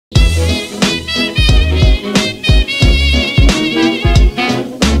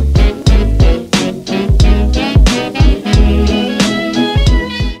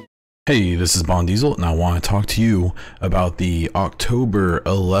this is Bond Diesel, and I want to talk to you about the October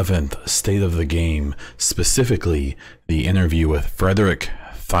 11th State of the Game, specifically the interview with Fredrik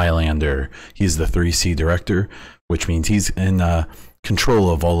Thylander. He's the 3C director, which means he's in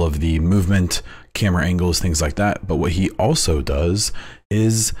control of all of the movement, camera angles, things like that. But what he also does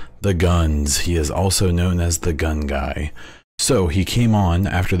is the guns. He is also known as the gun guy. So he came on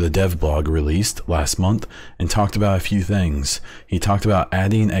after the dev blog released last month and talked about a few things. He talked about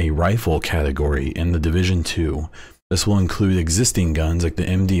adding a rifle category in the Division 2. This will include existing guns like the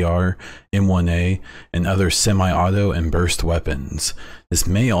MDR, M1A, and other semi-auto and burst weapons. This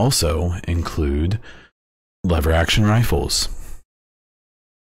may also include lever action rifles.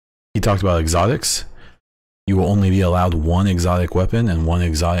 He talked about exotics. You will only be allowed one exotic weapon and one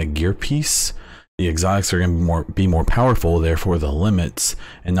exotic gear piece. The exotics are going to be more powerful, therefore the limits,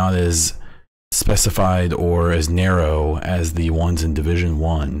 and not as specified or as narrow as the ones in Division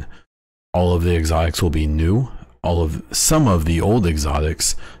 1. All of the exotics will be new. Some of the old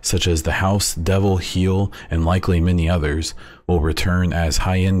exotics, such as the House, Devil, Heel, and likely many others, will return as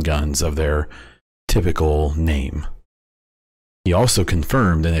high-end guns of their typical name. He also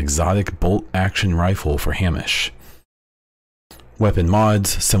confirmed an exotic bolt-action rifle for Hamish. Weapon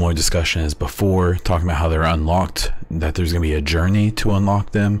mods, similar discussion as before, talking about how they're unlocked, that there's going to be a journey to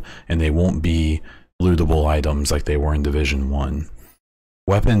unlock them, and they won't be lootable items like they were in Division 1.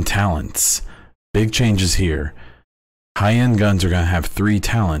 Weapon talents. Big changes here. High-end guns are going to have 3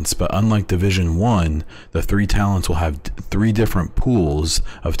 talents, but unlike Division 1, the 3 talents will have 3 different pools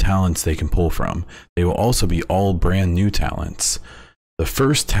of talents they can pull from. They will also be all brand new talents. The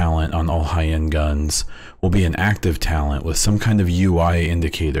first talent on all high-end guns will be an active talent with some kind of UI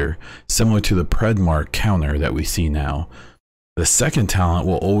indicator, similar to the Predmark counter that we see now. The second talent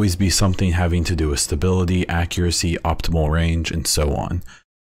will always be something having to do with stability, accuracy, optimal range, and so on.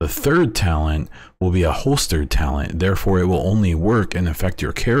 The third talent will be a holstered talent, therefore it will only work and affect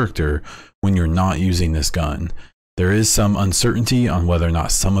your character when you're not using this gun. There is some uncertainty on whether or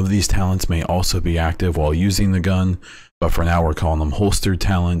not some of these talents may also be active while using the gun, but for now we're calling them holstered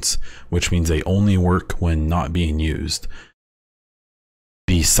talents, which means they only work when not being used.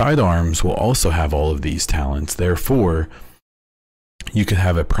 The sidearms will also have all of these talents, therefore you could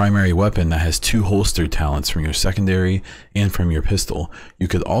have a primary weapon that has 2 holstered talents from your secondary and from your pistol. You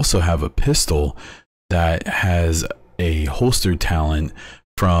could also have a pistol that has a holstered talent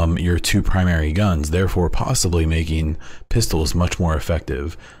from your 2 primary guns, therefore possibly making pistols much more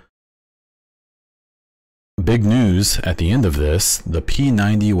effective. Big news at the end of this, the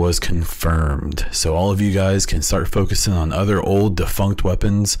P90 was confirmed. So all of you guys can start focusing on other old defunct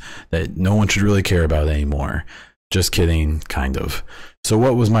weapons that no one should really care about anymore. Just kidding, kind of. So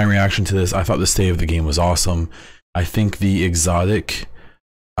what was my reaction to this? I thought the state of the game was awesome. I think the exotic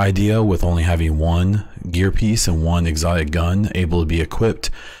idea with only having 1 gear piece and 1 exotic gun able to be equipped,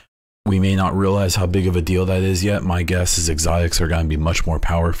 we may not realize how big of a deal that is yet. My guess is exotics are going to be much more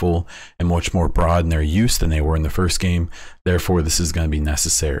powerful and much more broad in their use than they were in the first game. Therefore, this is going to be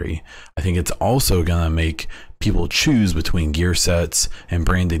necessary. I think it's also going to make people choose between gear sets and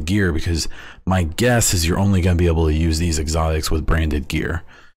branded gear, because my guess is you're only going to be able to use these exotics with branded gear.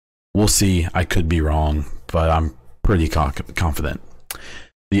 We'll see. I could be wrong, but I'm pretty confident.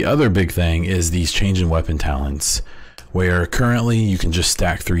 The other big thing is these change in weapon talents, where currently you can just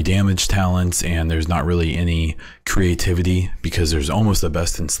stack 3 damage talents and there's not really any creativity because there's almost a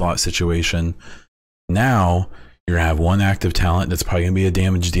best in slot situation. Now you're gonna have 1 active talent that's probably gonna be a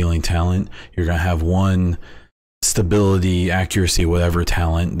damage dealing talent. You're gonna have 1 stability, accuracy, whatever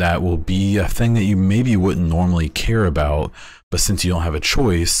talent that will be a thing that you maybe wouldn't normally care about, but since you don't have a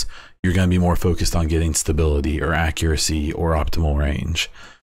choice, you're gonna be more focused on getting stability or accuracy or optimal range.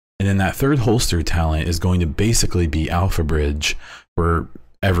 And then that third holster talent is going to basically be Alpha Bridge for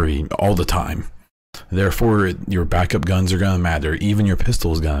all the time. Therefore, your backup guns are going to matter. Even your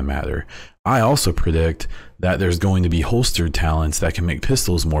pistol is going to matter. I also predict that there's going to be holstered talents that can make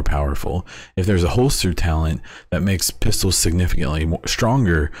pistols more powerful. If there's a holstered talent that makes pistols significantly more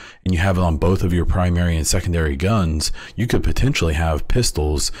stronger and you have it on both of your primary and secondary guns, you could potentially have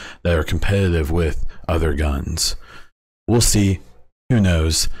pistols that are competitive with other guns. We'll see. Who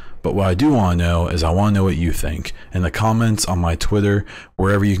knows? But what I do want to know is I want to know what you think. In the comments, on my Twitter,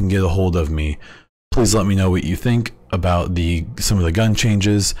 wherever you can get a hold of me, please let me know what you think about some of the gun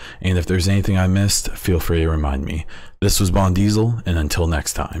changes, and if there's anything I missed, feel free to remind me. This was Bond Diesel, and until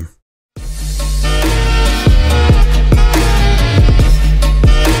next time.